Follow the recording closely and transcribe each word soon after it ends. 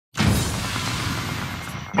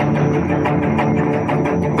I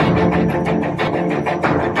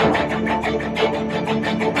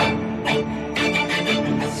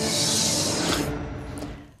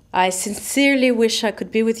sincerely wish I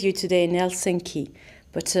could be with you today in Helsinki,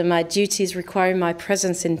 but my duties require my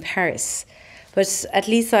presence in Paris. But at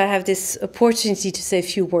least I have this opportunity to say a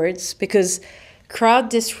few words, because crowd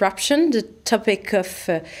disruption, the topic of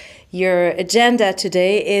your agenda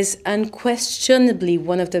today, is unquestionably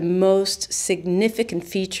one of the most significant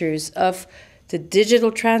features of the digital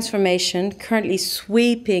transformation currently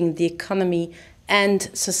sweeping the economy and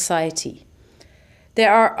society.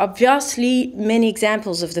 There are obviously many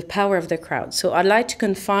examples of the power of the crowd, so I'd like to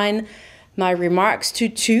confine my remarks to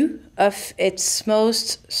two of its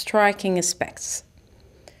most striking aspects.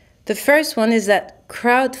 The first one is that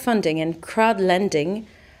crowdfunding and crowd lending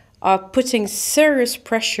are putting serious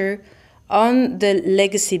pressure on the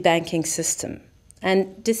legacy banking system.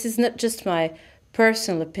 And this is not just my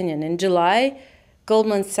personal opinion. In July,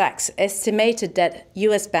 Goldman Sachs estimated that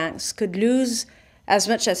US banks could lose as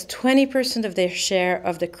much as 20% of their share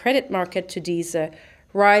of the credit market to these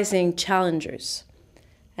rising challengers.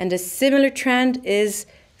 And a similar trend is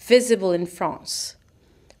visible in France.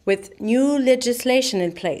 With new legislation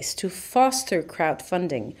in place to foster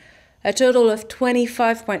crowdfunding, a total of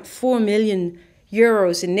 25.4 million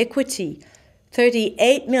euros in equity,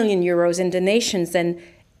 38 million euros in donations, and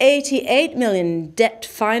 88 million in debt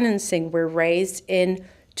financing were raised in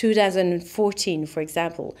 2014, for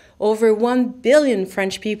example. Over 1 billion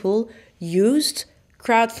French people used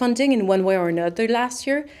crowdfunding in one way or another last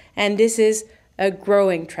year, and this is a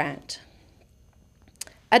growing trend.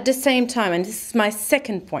 At the same time, and this is my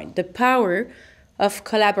second point, the power of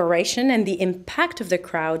collaboration and the impact of the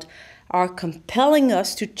crowd are compelling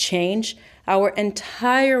us to change our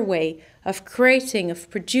entire way of creating, of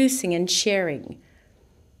producing and sharing.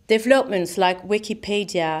 Developments like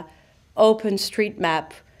Wikipedia,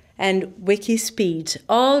 OpenStreetMap, and Wikispeed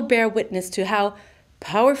all bear witness to how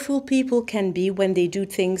powerful people can be when they do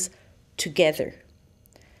things together.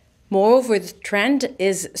 Moreover, the trend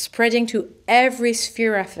is spreading to every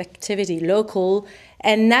sphere of activity, local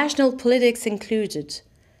and national politics included.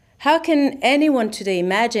 How can anyone today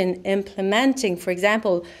imagine implementing, for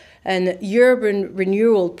example, an urban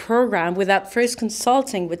renewal program without first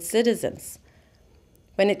consulting with citizens?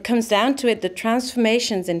 When it comes down to it, the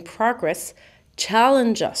transformations in progress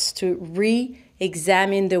challenge us to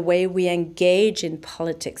re-examine the way we engage in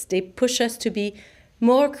politics. They push us to be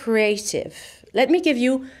more creative. Let me give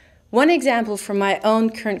you one example from my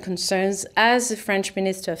own current concerns as the French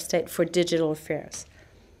Minister of State for Digital Affairs.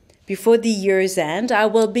 Before the year's end, I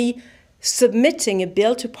will be submitting a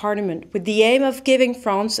bill to Parliament with the aim of giving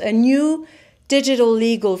France a new digital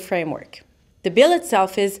legal framework. The bill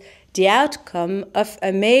itself is the outcome of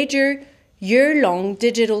a major year-long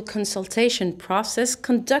digital consultation process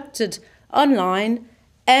conducted online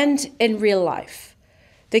and in real life.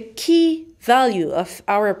 The key value of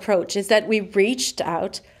our approach is that we reached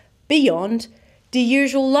out beyond the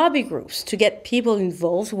usual lobby groups to get people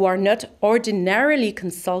involved who are not ordinarily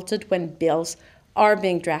consulted when bills are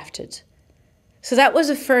being drafted. So that was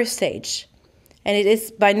the first stage, and it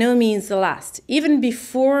is by no means the last. Even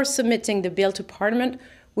before submitting the bill to Parliament,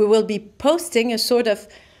 we will be posting a sort of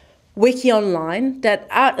wiki online that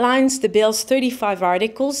outlines the bill's 35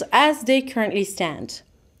 articles as they currently stand.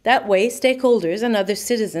 That way, stakeholders and other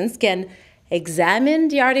citizens can examine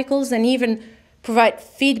the articles and even provide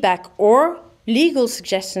feedback or legal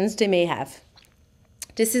suggestions they may have.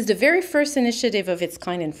 This is the very first initiative of its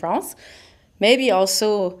kind in France, maybe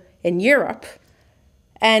also in Europe.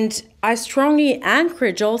 And I strongly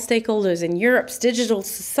encourage all stakeholders in Europe's digital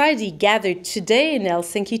society gathered today in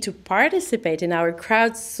Helsinki to participate in our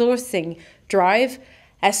crowdsourcing drive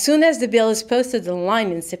as soon as the bill is posted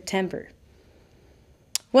online in September.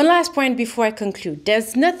 One last point before I conclude.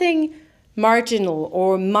 There's nothing marginal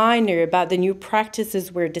or minor about the new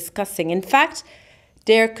practices we're discussing. In fact,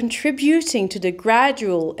 they're contributing to the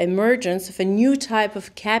gradual emergence of a new type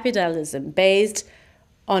of capitalism based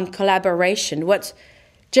on collaboration, what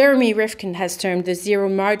Jeremy Rifkin has termed the zero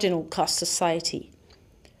marginal cost society.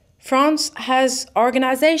 France has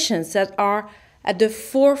organizations that are at the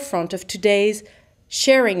forefront of today's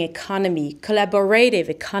sharing economy, collaborative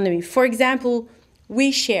economy. For example,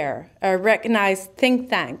 WeShare, a recognized think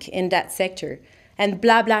tank in that sector, and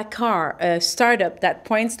BlaBlaCar, a startup that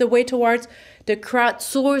points the way towards the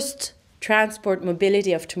crowdsourced transport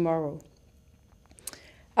mobility of tomorrow.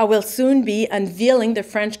 I will soon be unveiling the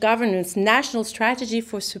French government's national strategy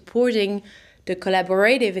for supporting the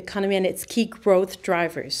collaborative economy and its key growth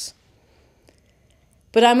drivers.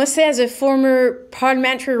 But I must say, as a former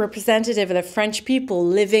parliamentary representative of the French people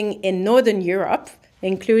living in Northern Europe,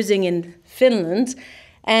 including in Finland,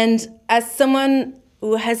 and as someone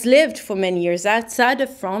who has lived for many years outside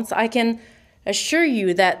of France, I can assure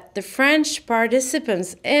you that the French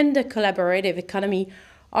participants in the collaborative economy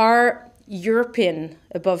are European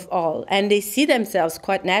above all, and they see themselves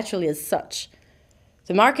quite naturally as such.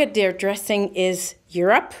 The market they're addressing is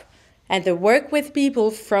Europe, and they work with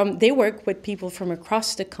people from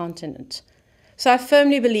across the continent. So I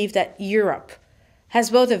firmly believe that Europe has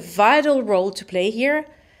both a vital role to play here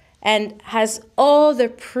and has all the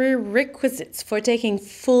prerequisites for taking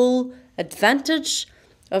full advantage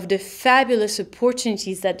of the fabulous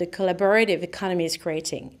opportunities that the collaborative economy is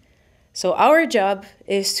creating. So our job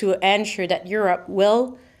is to ensure that Europe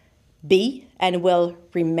will be and will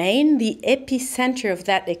remain the epicenter of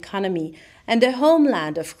that economy and the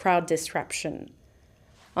homeland of crowd disruption.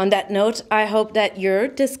 On that note, I hope that your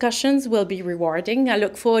discussions will be rewarding. I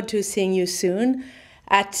look forward to seeing you soon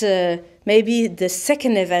at maybe the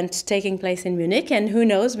second event taking place in Munich, and who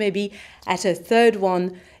knows, maybe at a third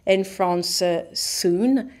one in France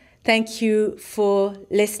soon. Thank you for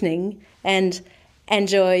listening and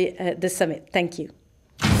enjoy the summit. Thank you.